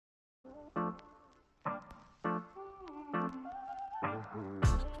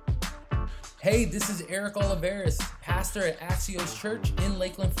Hey, this is Eric Oliveris, pastor at Axios Church in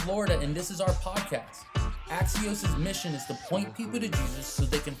Lakeland, Florida, and this is our podcast. Axios' mission is to point people to Jesus so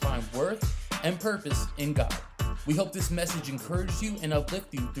they can find worth and purpose in God. We hope this message encourages you and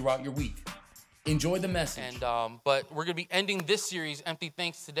uplifts you throughout your week. Enjoy the message. But we're going to be ending this series, Empty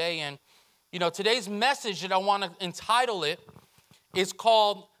Thanks, today. And, today's message that I want to entitle it is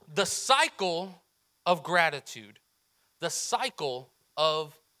called The Cycle of Gratitude. The Cycle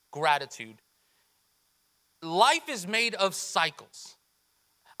of Gratitude. Life is made of cycles.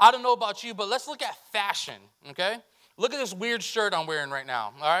 I don't know about you, but let's look at fashion, okay? Look at this weird shirt I'm wearing right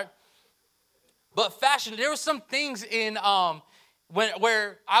now, all right? But fashion, there were some things in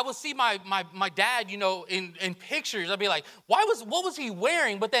where I would see my dad, in pictures. I'd be like, what was he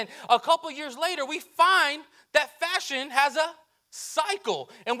wearing? But then a couple years later, we find that fashion has a cycle.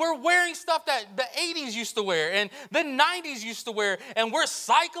 And we're wearing stuff that the 80s used to wear and the 90s used to wear, and we're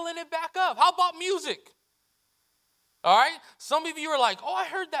cycling it back up. How about music? All right? Some of you are like, I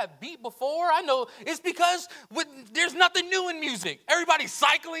heard that beat before. I know. It's because there's nothing new in music. Everybody's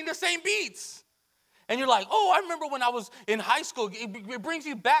cycling the same beats. And you're like, I remember when I was in high school. It brings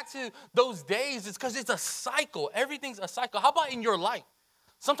you back to those days. It's because it's a cycle. Everything's a cycle. How about in your life?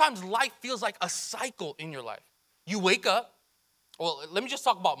 Sometimes life feels like a cycle in your life. You wake up. Well, let me just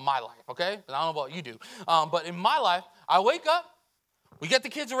talk about my life, okay? I don't know about you do. But in my life, I wake up. We get the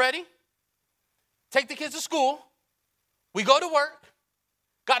kids ready. Take the kids to school. We go to work,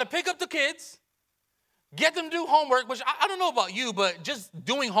 got to pick up the kids, get them to do homework, which I don't know about you, but just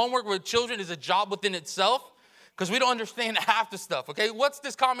doing homework with children is a job within itself because we don't understand half the stuff, okay? What's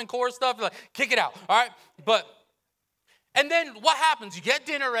this Common Core stuff? Like, kick it out, all right? And then what happens? You get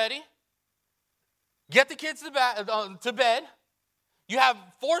dinner ready, get the kids to bed, you have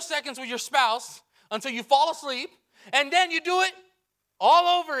 4 seconds with your spouse until you fall asleep, and then you do it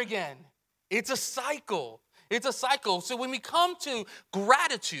all over again. It's a cycle. It's a cycle. So when we come to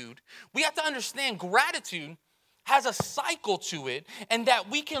gratitude, we have to understand gratitude has a cycle to it, and that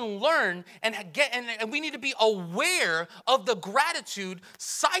we can learn and we need to be aware of the gratitude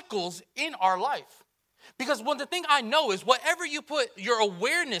cycles in our life. Because the thing I know is whatever you put your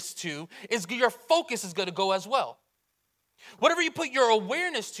awareness to, is your focus is going to go as well. Whatever you put your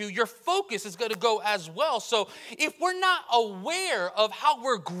awareness to, your focus is going to go as well. So if we're not aware of how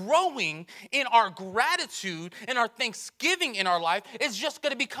we're growing in our gratitude and our thanksgiving in our life, it's just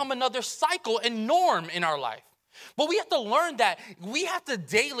going to become another cycle and norm in our life. But we have to learn that we have to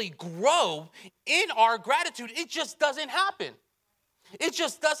daily grow in our gratitude. It just doesn't happen. It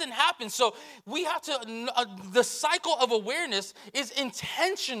just doesn't happen. So we have to, the cycle of awareness is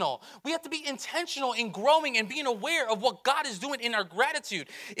intentional. We have to be intentional in growing and being aware of what God is doing in our gratitude.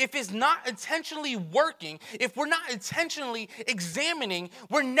 If it's not intentionally working, if we're not intentionally examining,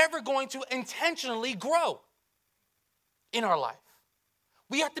 we're never going to intentionally grow in our life.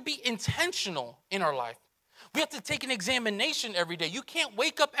 We have to be intentional in our life. We have to take an examination every day. You can't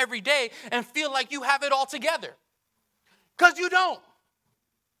wake up every day and feel like you have it all together, because you don't.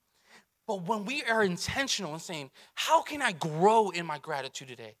 But when we are intentional in saying, how can I grow in my gratitude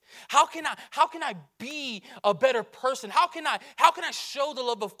today? How can I be a better person? How can I show the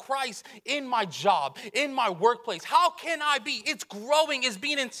love of Christ in my job, in my workplace? How can I be? It's growing, is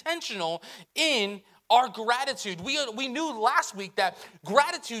being intentional in our gratitude. We knew last week that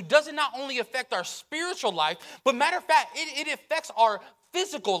gratitude doesn't not only affect our spiritual life, but matter of fact, it affects our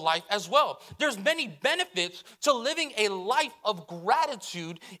physical life as well. There's many benefits to living a life of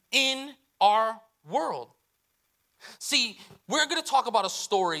gratitude in our world. See, we're going to talk about a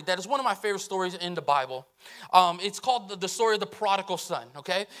story that is one of my favorite stories in the Bible. It's called the story of the prodigal son,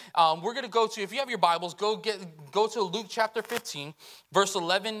 okay? We're going to go to, if you have your Bibles, go to Luke chapter 15, verse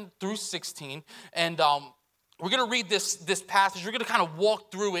 11 through 16, and we're going to read this passage. We're going to kind of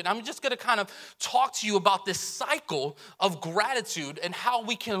walk through it. I'm just going to kind of talk to you about this cycle of gratitude and how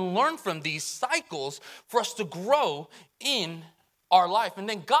we can learn from these cycles for us to grow in our life. And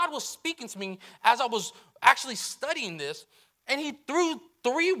then God was speaking to me as I was actually studying this, and he threw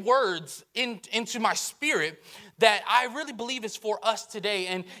 3 words into my spirit that I really believe is for us today.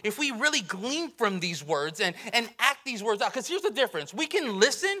 And if we really glean from these words and act these words out, because here's the difference. We can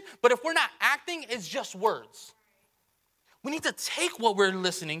listen, but if we're not acting, it's just words. We need to take what we're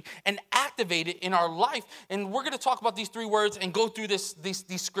listening and activate it in our life. And we're going to talk about these 3 words and go through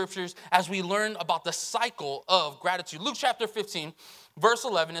these scriptures as we learn about the cycle of gratitude. Luke chapter 15, verse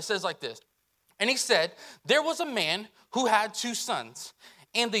 11, it says like this. And he said, there was a man who had 2 sons.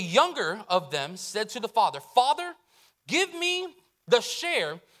 And the younger of them said to the father, Father, give me the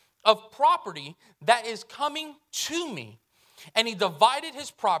share of property that is coming to me. and he divided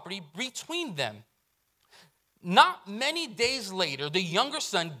his property between them. Not many days later, the younger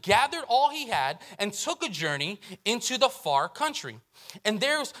son gathered all he had and took a journey into the far country, and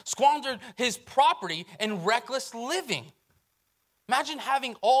there squandered his property in reckless living. Imagine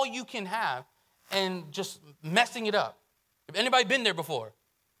having all you can have and just messing it up. Have anybody been there before?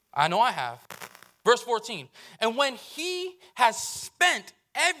 I know I have. Verse 14, and when he has spent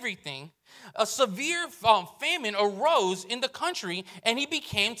everything, a severe famine arose in the country, and he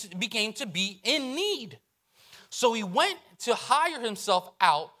began to be in need. So he went to hire himself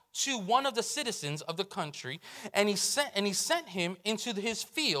out to one of the citizens of the country, and he sent him into his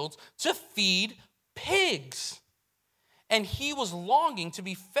fields to feed pigs. And he was longing to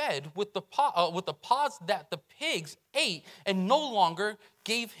be fed with the pods that the pigs ate, and no longer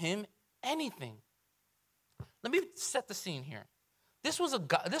gave him anything. Let me set the scene here. This was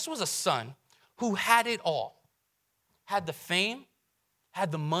a son who had it all. Had the fame,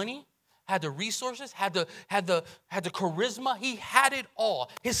 had the money, had the resources, had the charisma. He had it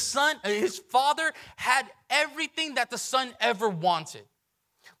all. His father had everything that the son ever wanted.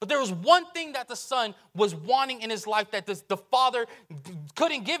 But there was one thing that the son was wanting in his life that the father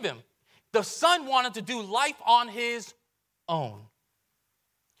couldn't give him. The son wanted to do life on his own.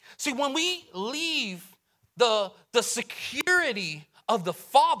 See, when we leave the security of the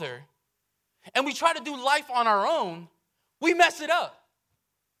father and we try to do life on our own, we mess it up.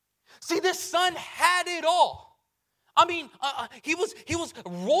 See, this son had it all. I mean, he was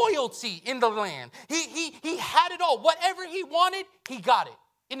royalty in the land. He had it all. Whatever he wanted, he got it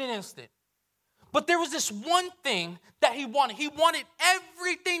in an instant. But there was this one thing that he wanted. He wanted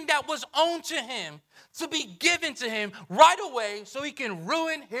everything that was owned to him to be given to him right away so he can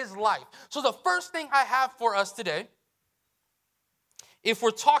ruin his life. So the first thing I have for us today, if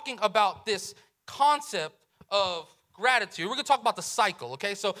we're talking about this concept of gratitude, we're going to talk about the cycle,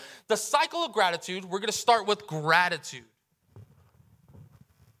 okay? So the cycle of gratitude, we're going to start with gratitude.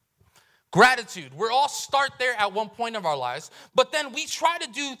 Gratitude. We all start there at one point of our lives, but then we try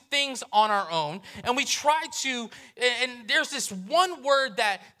to do things on our own, and we try to, and there's this one word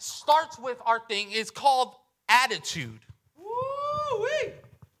that starts with our thing, it's called attitude. Woo-wee.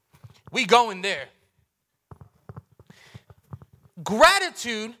 We going there.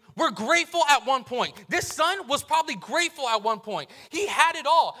 Gratitude, we're grateful at one point. This son was probably grateful at one point. He had it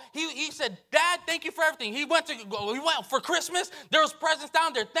all. He said, Dad, thank you for everything. He went for Christmas. There was presents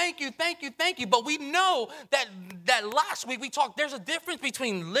down there. Thank you, thank you, thank you. But we know that last week we talked, there's a difference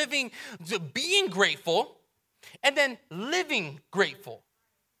between being grateful and then living grateful.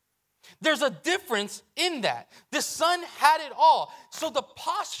 There's a difference in that. The son had it all. So the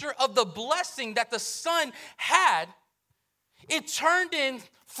posture of the blessing that the son had, it turned in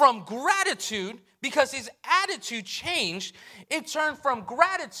from gratitude because his attitude changed. It turned from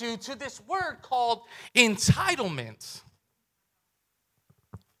gratitude to this word called entitlement.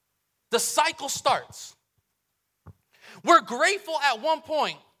 The cycle starts. We're grateful at one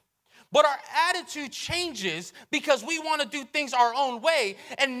point, but our attitude changes because we want to do things our own way.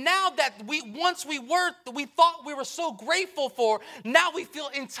 And now that we thought we were so grateful for, now we feel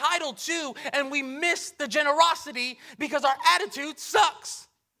entitled to, and we miss the generosity because our attitude sucks.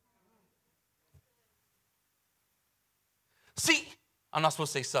 See, I'm not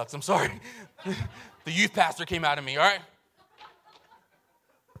supposed to say sucks. I'm sorry. The youth pastor came out of me, all right?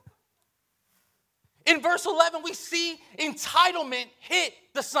 In verse 11, we see entitlement hit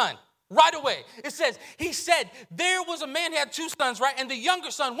the son. Right away. It says, he said, there was a man who had two sons, right? And the younger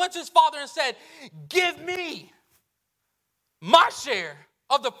son went to his father and said, give me my share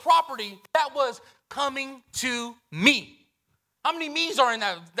of the property that was coming to me. How many me's are in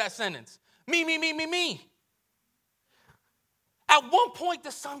that sentence? Me. At one point,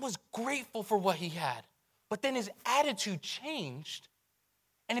 the son was grateful for what he had. But then his attitude changed,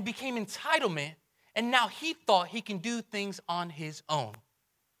 and it became entitlement. And now he thought he can do things on his own.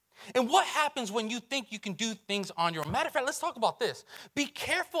 And what happens when you think you can do things on your own? Matter of fact, let's talk about this. Be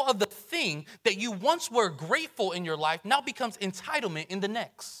careful of the thing that you once were grateful in your life now becomes entitlement in the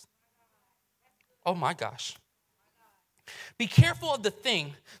next. Oh my gosh. Be careful of the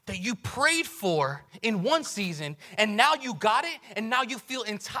thing that you prayed for in one season and now you got it and now you feel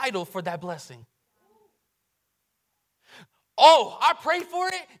entitled for that blessing. Oh, I prayed for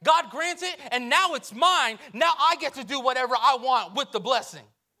it, God grants it, and now it's mine. Now I get to do whatever I want with the blessing.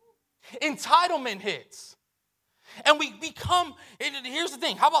 Entitlement hits. And we become, here's the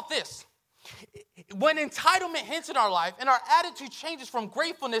thing, how about this? When entitlement hits in our life and our attitude changes from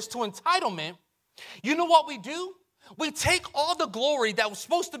gratefulness to entitlement, you know what we do? We take all the glory that was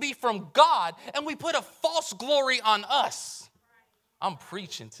supposed to be from God and we put a false glory on us. I'm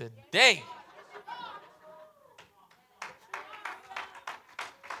preaching today.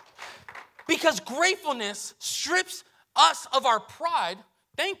 Because gratefulness strips us of our pride.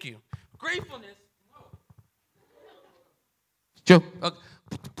 Thank you. Gratefulness. Joe.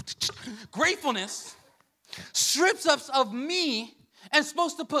 Gratefulness strips us of me and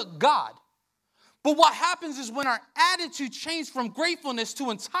supposed to put God. But what happens is when our attitude changes from gratefulness to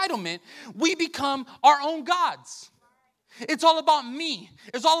entitlement, we become our own gods. It's all about me.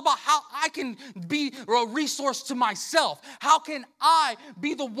 It's all about how I can be a resource to myself. How can I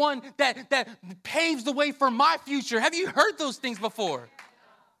be the one that paves the way for my future? Have you heard those things before?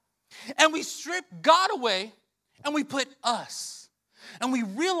 And we strip God away and we put us. And we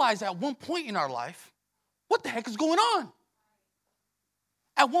realize at one point in our life, what the heck is going on?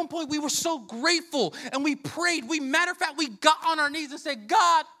 At one point, we were so grateful and we prayed. Matter of fact, we got on our knees and said,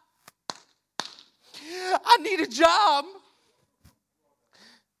 God, I need a job.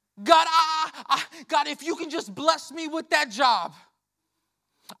 God, God, if you can just bless me with that job,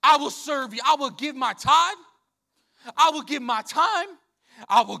 I will serve you. I will give my tithe. I will give my time.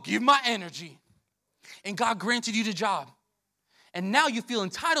 I will give my energy. And God granted you the job. And now you feel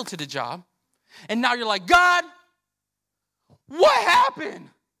entitled to the job. And now you're like, God, what happened?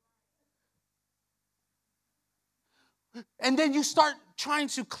 And then you start trying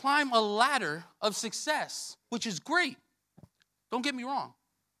to climb a ladder of success, which is great. Don't get me wrong.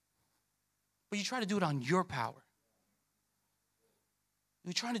 But you try to do it on your power.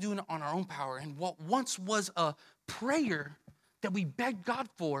 We try to do it on our own power. And what once was a prayer that we begged God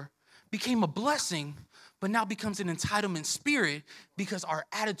for became a blessing, but now becomes an entitlement spirit because our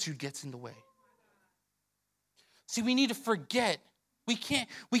attitude gets in the way. See, we need to forget. We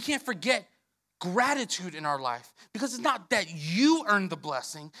can't forget gratitude in our life because it's not that you earned the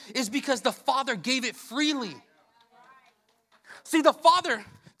blessing. It's because the Father gave it freely. See, the Father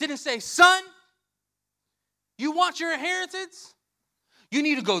didn't say, son, you want your inheritance? You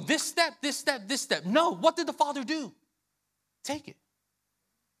need to go this step, this step, this step. No, what did the Father do? Take it.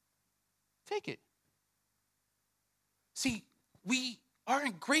 Take it. See, we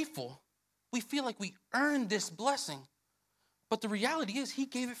aren't grateful. We feel like we earned this blessing. But the reality is he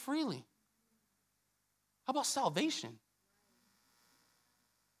gave it freely. How about salvation?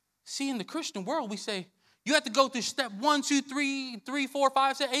 See, in the Christian world, we say, you have to go through step 1, 2, 3, 4,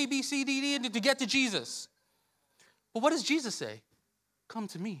 5, 6, A, B, C, D, D, to get to Jesus. But what does Jesus say? Come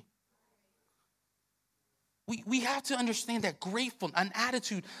to me. We have to understand that an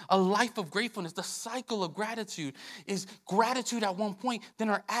attitude, a life of gratefulness, the cycle of gratitude is gratitude at one point, then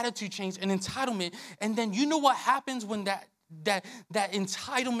our attitude change and entitlement. And then you know what happens when that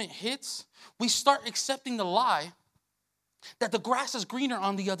entitlement hits? We start accepting the lie that the grass is greener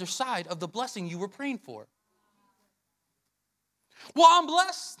on the other side of the blessing you were praying for. Well, I'm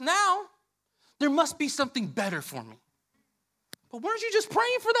blessed now. There must be something better for me. But weren't you just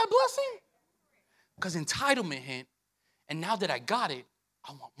praying for that blessing? Because entitlement hit, and now that I got it,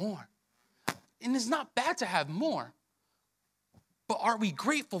 I want more. And it's not bad to have more, but are we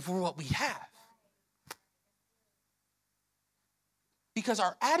grateful for what we have? Because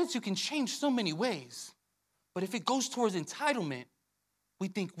our attitude can change so many ways, but if it goes towards entitlement, we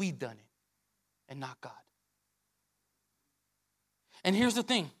think we've done it and not God. And here's the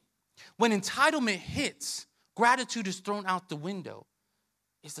thing. When entitlement hits, gratitude is thrown out the window.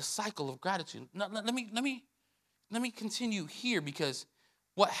 It's the cycle of gratitude. Now, let me continue here, because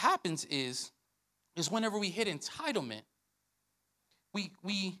what happens is whenever we hit entitlement, we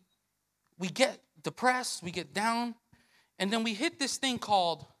get depressed, we get down, and then we hit this thing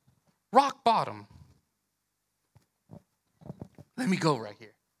called rock bottom. Let me go right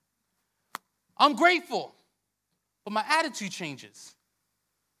here. I'm grateful, but my attitude changes.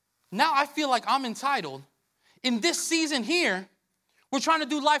 Now I feel like I'm entitled. In this season here, we're trying to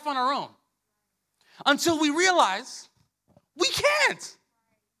do life on our own until we realize we can't.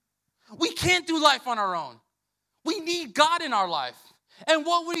 We can't do life on our own. We need God in our life. And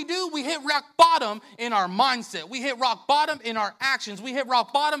what do? We hit rock bottom in our mindset. We hit rock bottom in our actions. We hit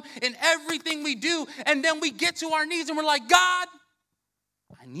rock bottom in everything we do. And then we get to our knees and we're like, God,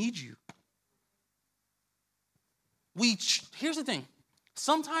 I need you. Here's the thing.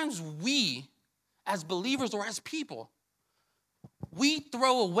 Sometimes we, as believers or as people, we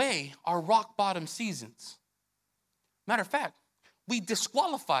throw away our rock bottom seasons. Matter of fact, we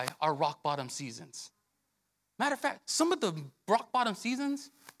disqualify our rock bottom seasons. Matter of fact, some of the rock bottom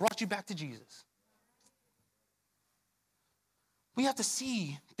seasons brought you back to Jesus. We have to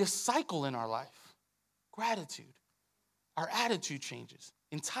see this cycle in our life. Gratitude. Our attitude changes.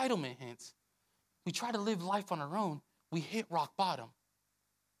 Entitlement hits. We try to live life on our own. we hit rock bottom.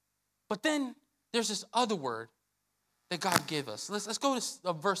 But then there's this other word that God gave us. Let's go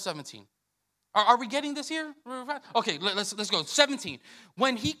to verse 17. Are we getting this here? Okay, let's go. 17.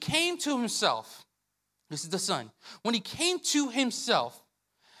 When he came to himself, this is the son. When he came to himself,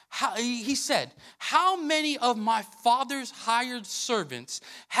 he said, how many of my father's hired servants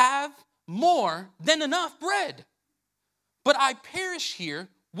have more than enough bread? But I perish here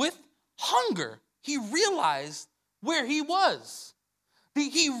with hunger. He realized where he was.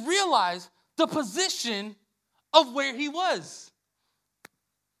 He realized the position of where he was.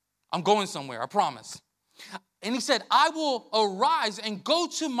 I'm going somewhere, I promise. And he said, I will arise and go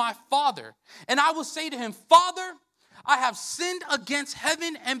to my father, and I will say to him, Father, I have sinned against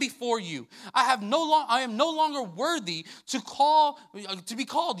heaven and before you. I am no longer worthy to be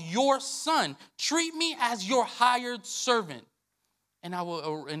called your son. Treat me as your hired servant.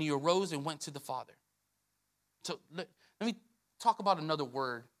 And he arose and went to the father. So let me talk about another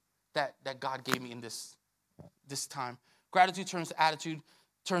word that God gave me in this time. Gratitude turns to attitude,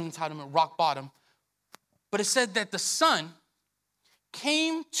 turns entitlement, rock bottom. But it said that the son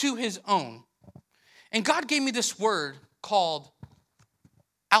came to his own. And God gave me this word called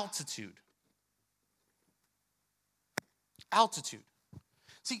altitude. Altitude.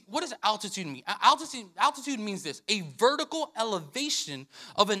 See, what does altitude mean? Altitude means this: a vertical elevation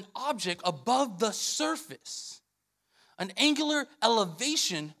of an object above the surface. An angular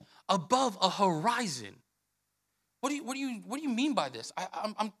elevation above a horizon. What do you mean by this?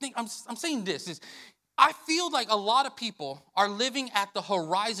 I'm saying this is, I feel like a lot of people are living at the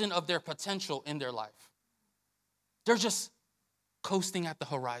horizon of their potential in their life. They're just coasting at the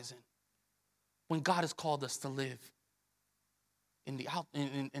horizon when God has called us to live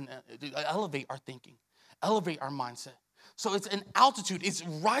elevate our thinking, elevate our mindset. So it's an altitude. It's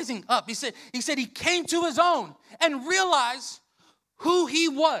rising up. He said he came to his own and realized who he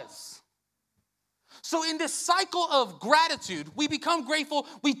was. So in this cycle of gratitude, we become grateful,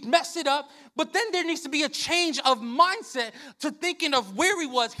 we mess it up, but then there needs to be a change of mindset to thinking of where he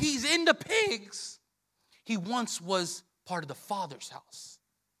was. He's in the pigs. He once was part of the Father's house.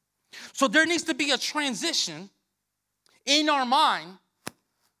 So there needs to be a transition in our mind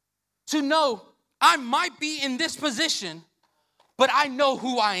to know I might be in this position, but I know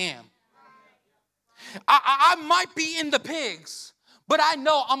who I am. I might be in the pigs, but I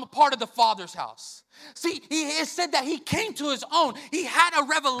know I'm a part of the Father's house. See, it said that he came to his own. He had a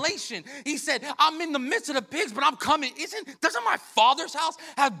revelation. He said, I'm in the midst of the pigs, but I'm coming. Doesn't my Father's house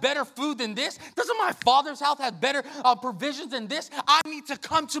have better food than this? Doesn't my Father's house have better provisions than this? I need to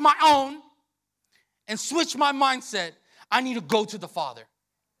come to my own and switch my mindset. I need to go to the Father.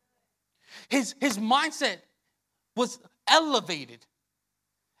 His mindset was elevated.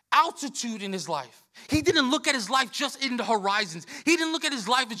 Altitude in his life. He didn't look at his life just in the horizons. He didn't look at his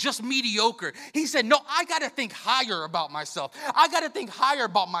life as just mediocre. He said, no, I got to think higher about myself. I got to think higher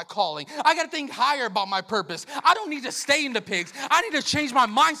about my calling. I got to think higher about my purpose. I don't need to stay in the pigs. I need to change my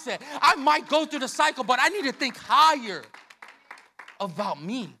mindset. I might go through the cycle, but I need to think higher about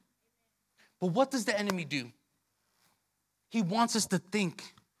me. But what does the enemy do? He wants us to think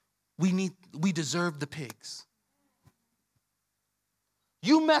we deserve the pigs.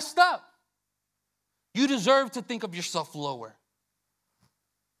 You messed up. You deserve to think of yourself lower.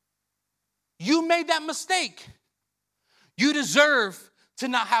 You made that mistake. You deserve to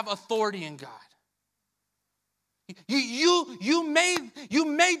not have authority in God. You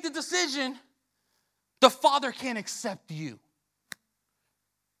made the decision. The Father can't accept you.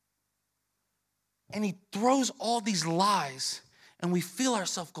 And he throws all these lies, and we feel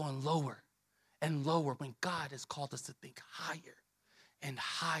ourselves going lower and lower when God has called us to think higher and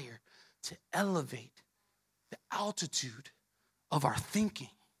higher, to elevate the altitude of our thinking.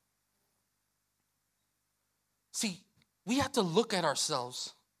 See, we have to look at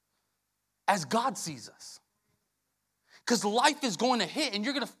ourselves as God sees us. Because life is going to hit, and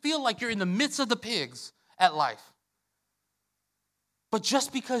you're going to feel like you're in the midst of the pigs at life. But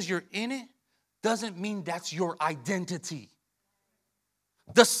just because you're in it doesn't mean that's your identity.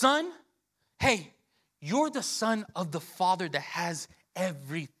 The son, hey, you're the son of the Father that has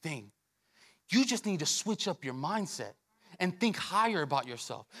everything. You just need to switch up your mindset and think higher about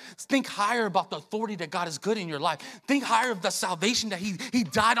yourself. Think higher about the authority that God is good in your life. Think higher of the salvation that he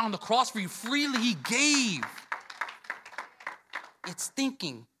died on the cross for you. Freely he gave. It's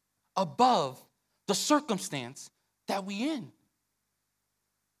thinking above the circumstance that we in.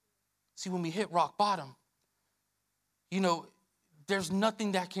 See, when we hit rock bottom, there's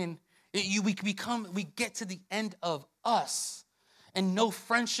nothing that can, we get to the end of us. and no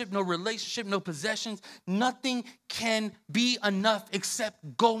friendship, no relationship, no possessions. Nothing can be enough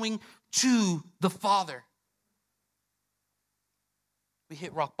except going to the Father. We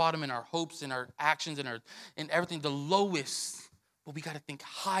hit rock bottom in our hopes, in our actions, in everything, the lowest. But we got to think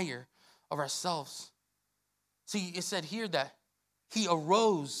higher of ourselves. See, it said here that he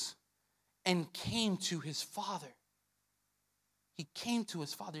arose and came to his Father. He came to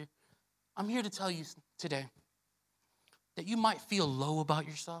his Father. I'm here to tell you today that you might feel low about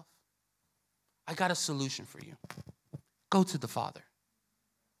yourself. I got a solution for you. Go to the Father.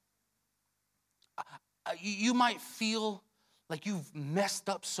 You might feel like you've messed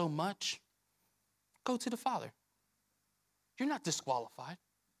up so much. Go to the Father. You're not disqualified.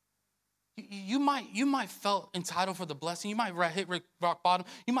 You might felt entitled for the blessing. You might hit rock bottom.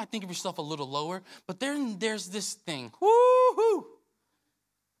 You might think of yourself a little lower. But then there's this thing. Woo-hoo!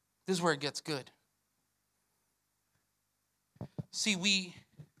 This is where it gets good. See, we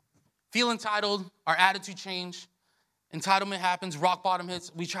feel entitled. Our attitude change. Entitlement happens. Rock bottom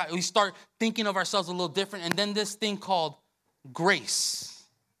hits. We start thinking of ourselves a little different. And then this thing called grace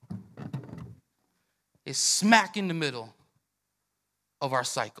is smack in the middle of our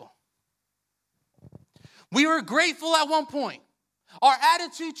cycle. We were grateful at one point. Our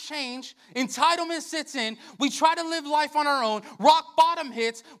attitude changed. Entitlement sits in. We try to live life on our own. Rock bottom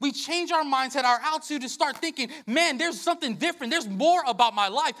hits. We change our mindset, our attitude, to start thinking, man, there's something different. There's more about my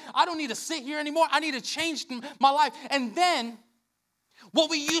life. I don't need to sit here anymore. I need to change my life. And then what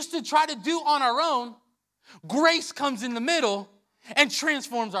we used to try to do on our own, grace comes in the middle and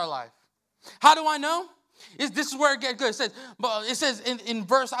transforms our life. How do I know? This is where it gets good. It says in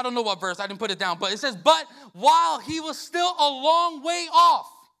verse, I don't know what verse, I didn't put it down, but it says, but while he was still a long way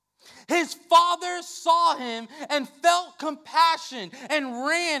off, his father saw him and felt compassion and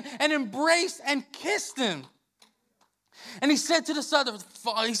ran and embraced and kissed him. And he said to the son,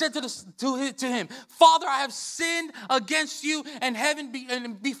 to him, Father, I have sinned against you and heaven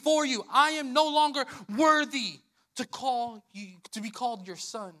and before you. I am no longer worthy to be called your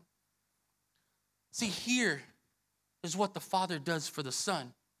son. See, here is what the Father does for the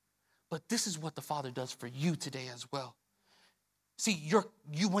Son. But this is what the Father does for you today as well. See,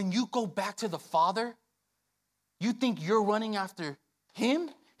 when you go back to the Father, you think you're running after him.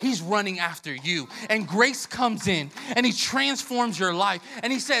 He's running after you. And grace comes in and he transforms your life.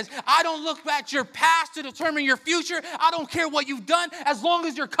 And he says, I don't look at your past to determine your future. I don't care what you've done as long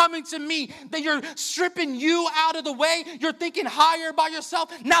as you're coming to me. That you're stripping you out of the way. You're thinking higher about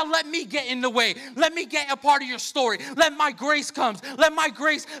yourself. Now let me get in the way. Let me get a part of your story. Let my grace come. Let my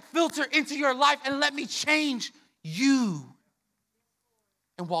grace filter into your life and let me change you.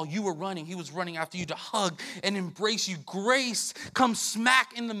 And while you were running, he was running after you to hug and embrace you. Grace comes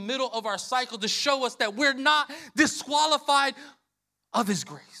smack in the middle of our cycle to show us that we're not disqualified of his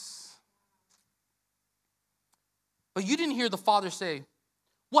grace. But you didn't hear the Father say,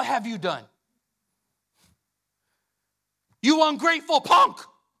 what have you done? You ungrateful punk.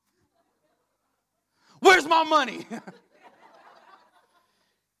 Where's my money?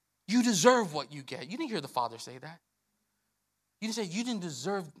 You deserve what you get. You didn't hear the Father say that. You didn't say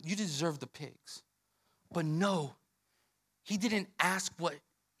you deserve the pigs. But no, he didn't ask what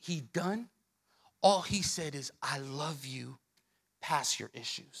he'd done. All he said is, I love you past your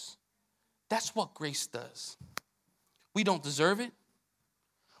issues. That's what grace does. We don't deserve it.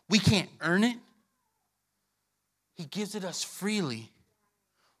 We can't earn it. He gives it us freely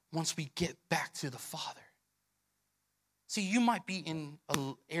once we get back to the Father. See, you might be in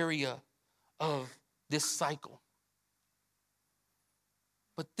an area of this cycle.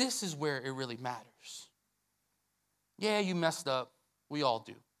 But this is where it really matters. Yeah, you messed up. We all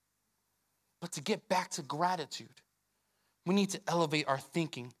do. But to get back to gratitude, we need to elevate our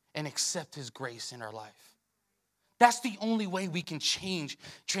thinking and accept his grace in our life. That's the only way we can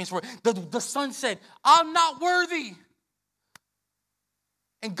transform. The son said, I'm not worthy.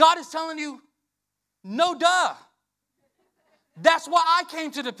 And God is telling you, no duh. That's why I came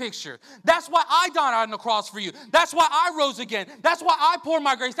to the picture. That's why I died on the cross for you. That's why I rose again. That's why I poured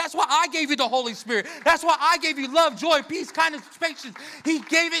my grace. That's why I gave you the Holy Spirit. That's why I gave you love, joy, peace, kindness, patience. He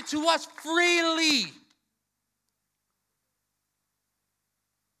gave it to us freely.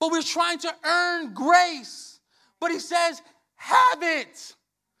 But we're trying to earn grace. But he says, have it.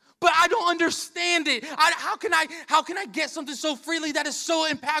 But I don't understand it. How can I get something so freely that is so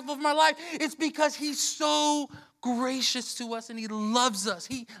impactful for my life? It's because he's so gracious to us and he loves us.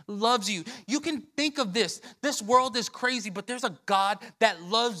 He loves you. You can think of this. This world is crazy, but there's a God that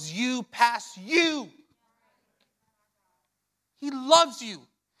loves you past you. He loves you.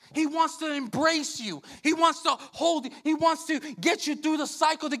 He wants to embrace you. He wants to hold you. He wants to get you through the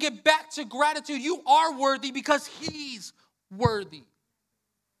cycle to get back to gratitude. You are worthy because he's worthy.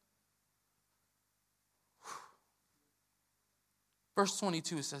 Verse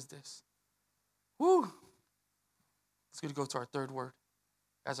 22, it says this. Woo. It's going to go to our third word.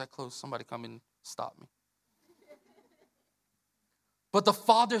 As I close, somebody come and stop me. But the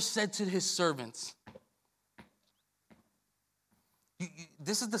father said to his servants,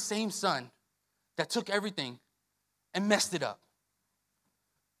 this is the same son that took everything and messed it up.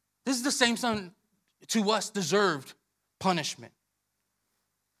 This is the same son to us deserved punishment.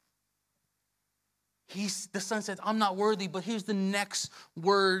 The son said, I'm not worthy, but here's the next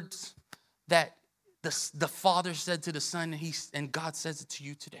words that the father said to the son, and God says it to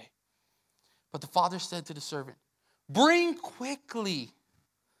you today. But the father said to the servant, bring quickly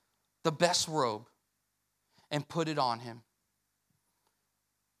the best robe and put it on him.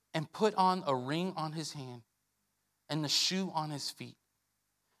 And put on a ring on his hand and the shoe on his feet.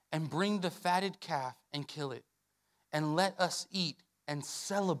 And bring the fatted calf and kill it. And let us eat and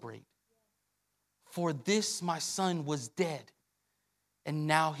celebrate. For this my son was dead, and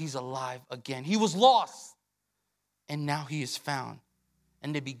now he's alive again. He was lost, and now he is found.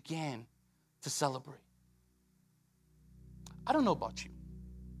 And they began to celebrate. I don't know about you,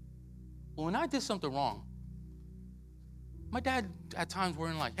 but when I did something wrong, my dad at times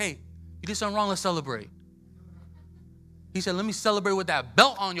weren't like, hey, you did something wrong, let's celebrate. He said, let me celebrate with that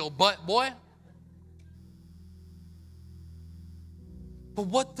belt on your butt, boy. But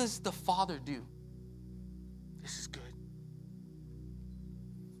what does the father do? This is good.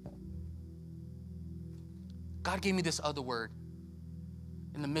 God gave me this other word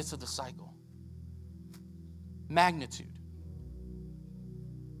in the midst of the cycle. Magnitude.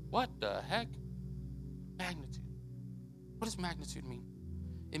 What the heck? Magnitude. What does magnitude mean?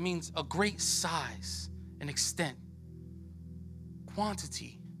 It means a great size and extent,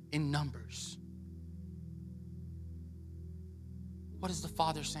 quantity in numbers. What is the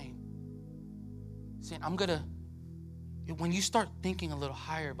Father saying? Saying, when you start thinking a little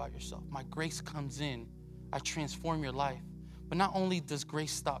higher about yourself, my grace comes in, I transform your life. But not only does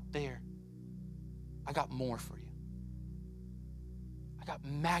grace stop there, I got more for you. I got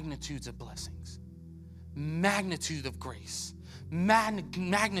magnitudes of blessings, magnitude of grace,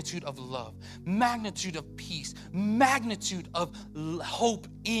 magnitude of love, magnitude of peace, magnitude of hope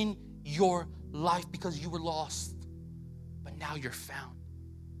in your life because you were lost, but now you're found.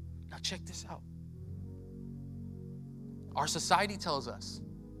 Now check this out. Our society tells us,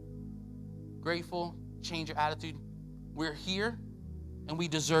 grateful, change your attitude. We're here and we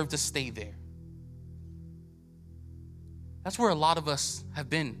deserve to stay there. That's where a lot of us have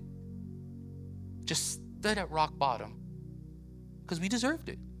been. Just stood at rock bottom because we deserved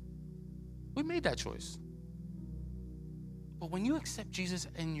it. We made that choice. But when you accept Jesus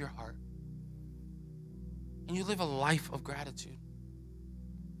in your heart and you live a life of gratitude,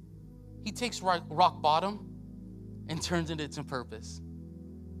 he takes rock bottom and turns it into purpose.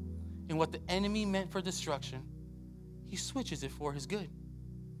 And what the enemy meant for destruction, he switches it for his good.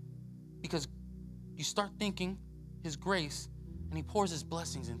 Because you start thinking his grace and he pours his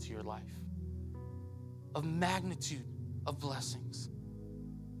blessings into your life. Of magnitude of blessings.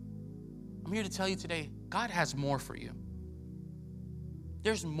 I'm here to tell you today, God has more for you.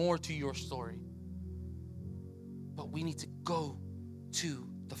 There's more to your story. But we need to go to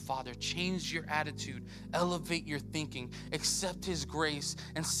the Father. Change your attitude, elevate your thinking, accept his grace,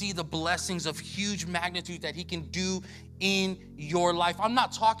 and see the blessings of huge magnitude that he can do in your life. I'm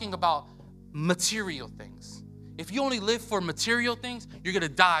not talking about material things. If you only live for material things, you're going to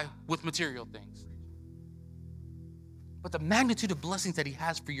die with material things. But the magnitude of blessings that he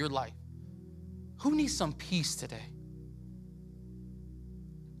has for your life. Who needs some peace today?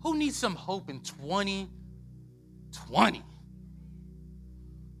 Who needs some hope in 2020?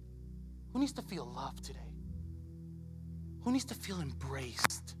 Who needs to feel loved today? Who needs to feel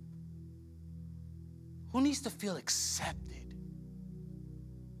embraced? Who needs to feel accepted?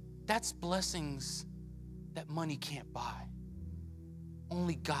 That's blessings that money can't buy.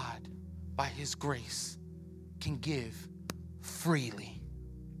 Only God, by his grace, can give freely.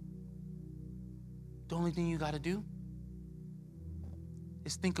 The only thing you got to do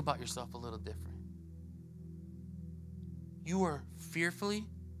is think about yourself a little different. You are fearfully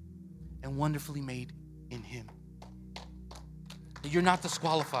and wonderfully made in him. You're not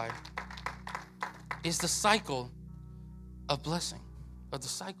disqualified. It's the cycle of blessing, or the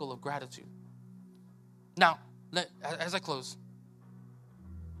cycle of gratitude. Now, as I close,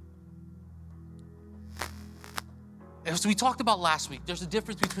 as we talked about last week, there's a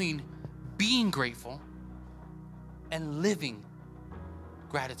difference between being grateful and living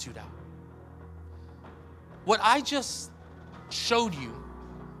gratitude out. What I just showed you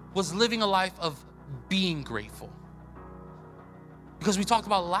was living a life of being grateful. Because we talked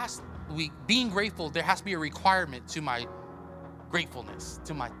about last week, being grateful, there has to be a requirement to my gratefulness,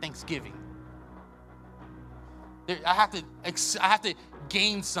 to my thanksgiving. I have to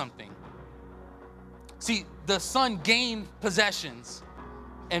gain something. See, the son gained possessions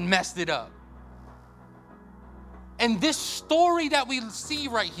and messed it up. And this story that we see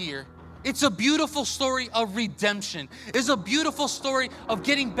right here, it's a beautiful story of redemption. It's a beautiful story of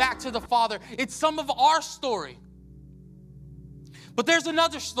getting back to the Father. It's some of our story. But there's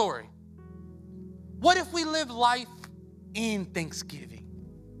another story. What if we live life in thanksgiving,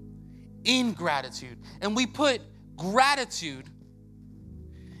 in gratitude, and we put gratitude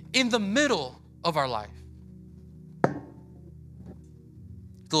in the middle of our life? It's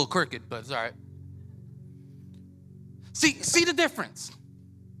a little crooked, but it's all right. See the difference.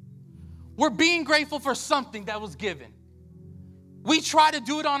 We're being grateful for something that was given. We try to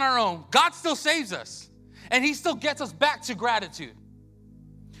do it on our own. God still saves us, and he still gets us back to gratitude.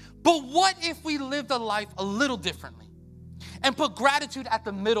 But what if we lived a life a little differently and put gratitude at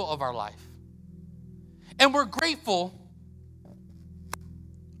the middle of our life? And we're grateful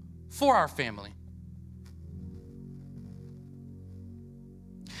for our family.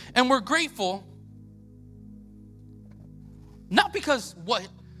 And we're grateful not because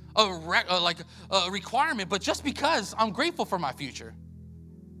a requirement, but just because I'm grateful for my future.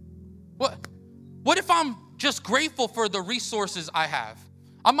 What if I'm just grateful for the resources I have?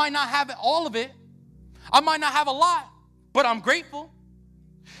 I might not have all of it. I might not have a lot, but I'm grateful.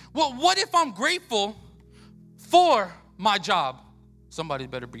 Well, what if I'm grateful for my job? Somebody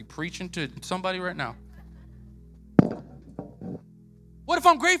better be preaching to somebody right now. What if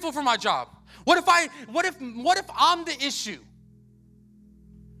I'm grateful for my job? What if I'm the issue?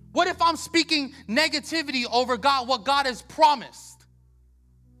 What if I'm speaking negativity over God, what God has promised?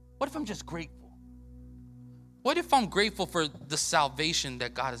 What if I'm just grateful? What if I'm grateful for the salvation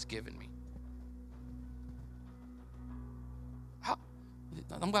that God has given me?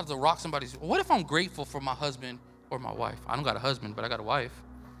 I'm about to rock somebody's. What if I'm grateful for my husband or my wife? I don't got a husband, but I got a wife.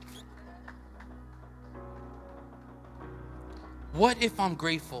 What if I'm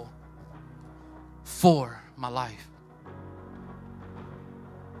grateful for my life?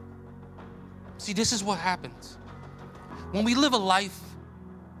 See, this is what happens. When we live a life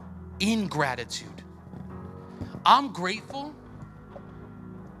in gratitude, I'm grateful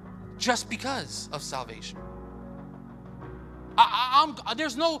just because of salvation. I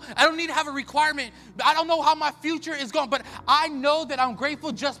don't need to have a requirement. I don't know how my future is going, but I know that I'm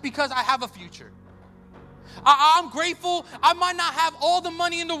grateful just because I have a future. I'm grateful. I might not have all the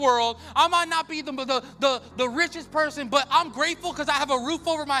money in the world. I might not be the richest person, but I'm grateful because I have a roof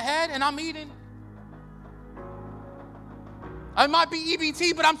over my head and I'm eating. I might be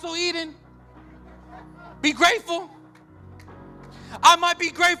EBT, but I'm still eating. Be grateful. I might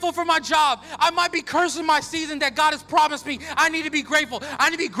be grateful for my job. I might be cursing my season that God has promised me. I need to be grateful. I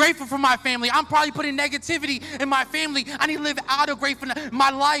need to be grateful for my family. I'm probably putting negativity in my family. I need to live out of gratefulness. My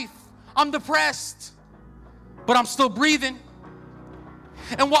life, I'm depressed, but I'm still breathing.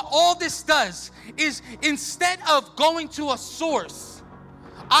 And what all this does is instead of going to a source,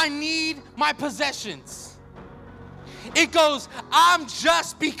 I need my possessions. It goes, I'm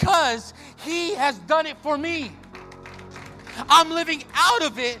just because he has done it for me. I'm living out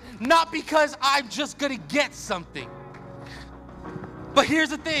of it, not because I'm just going to get something. But here's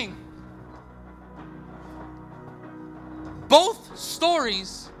the thing. Both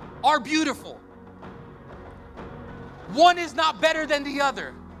stories are beautiful. One is not better than the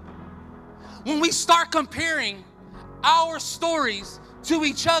other. When we start comparing our stories to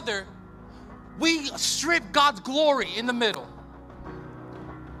each other, we strip God's glory in the middle.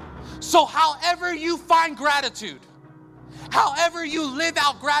 So however you find gratitude, however you live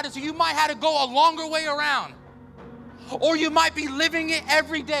out gratitude, you might have to go a longer way around, or you might be living it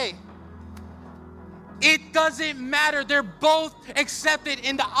every day. It doesn't matter. They're both accepted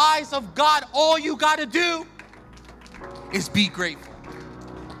in the eyes of God. All you got to do is be grateful.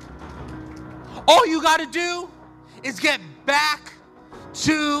 All you got to do is get back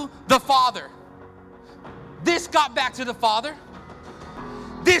to the Father. This got back to the Father.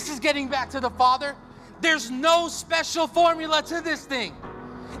 This is getting back to the Father. There's no special formula to this thing.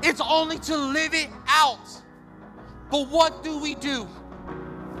 It's only to live it out. But what do?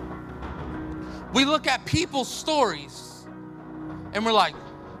 We look at people's stories and we're like,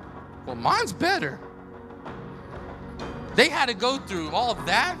 well, mine's better. They had to go through all of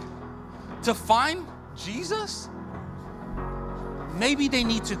that to find Jesus. Maybe they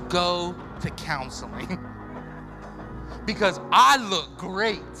need to go to counseling because I look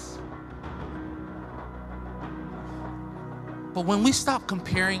great. But when we stop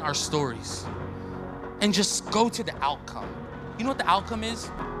comparing our stories and just go to the outcome, you know what the outcome is?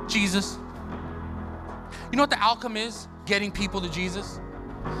 Jesus. You know what the outcome is? Getting people to Jesus.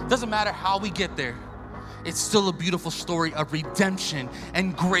 Doesn't matter how we get there. It's still a beautiful story of redemption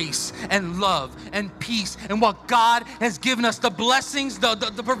and grace and love and peace and what God has given us, the blessings,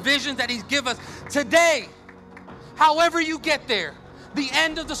 the provisions that He's given us today. However you get there, the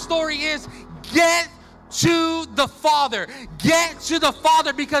end of the story is get to the Father. Get to the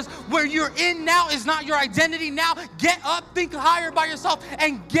Father, because where you're in now is not your identity now. Get up, think higher by yourself,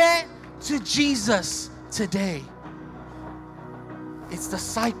 and get to Jesus today. It's the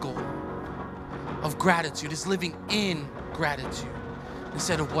cycle of gratitude. It's living in gratitude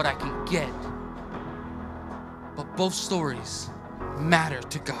instead of what I can get. But both stories matter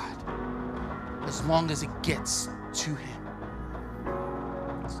to God as long as it gets to Him.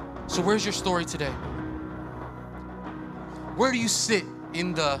 So where's your story today? Where do you sit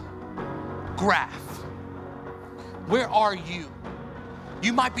in the graph? Where are you?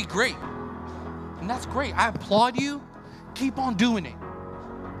 You might be great, and that's great. I applaud you. Keep on doing it.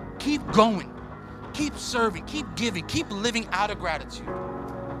 Keep going. Keep serving, keep giving, keep living out of gratitude.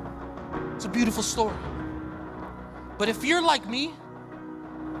 It's a beautiful story. But if you're like me,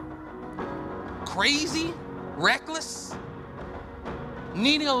 crazy, reckless,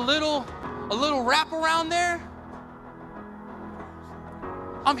 needing a little wrap around there,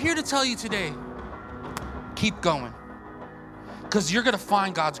 I'm here to tell you today, keep going. Because you're going to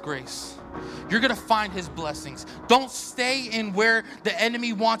find God's grace. You're going to find His blessings. Don't stay in where the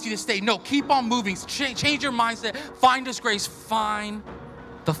enemy wants you to stay. No, keep on moving. Change your mindset. Find His grace. Find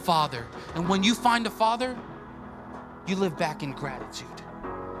the Father. And when you find the Father, you live back in gratitude.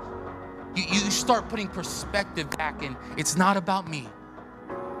 You start putting perspective back in. It's not about me.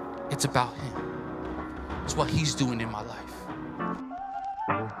 It's about Him. It's what He's doing in my life.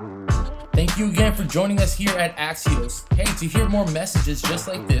 Thank you again for joining us here at Axios. Hey, to hear more messages just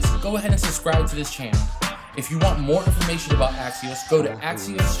like this, go ahead and subscribe to this channel. If you want more information about Axios, go to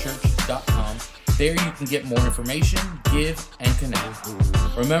axioschurch.com. There you can get more information, give, and connect.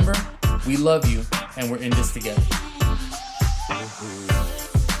 Remember, we love you, and we're in this together.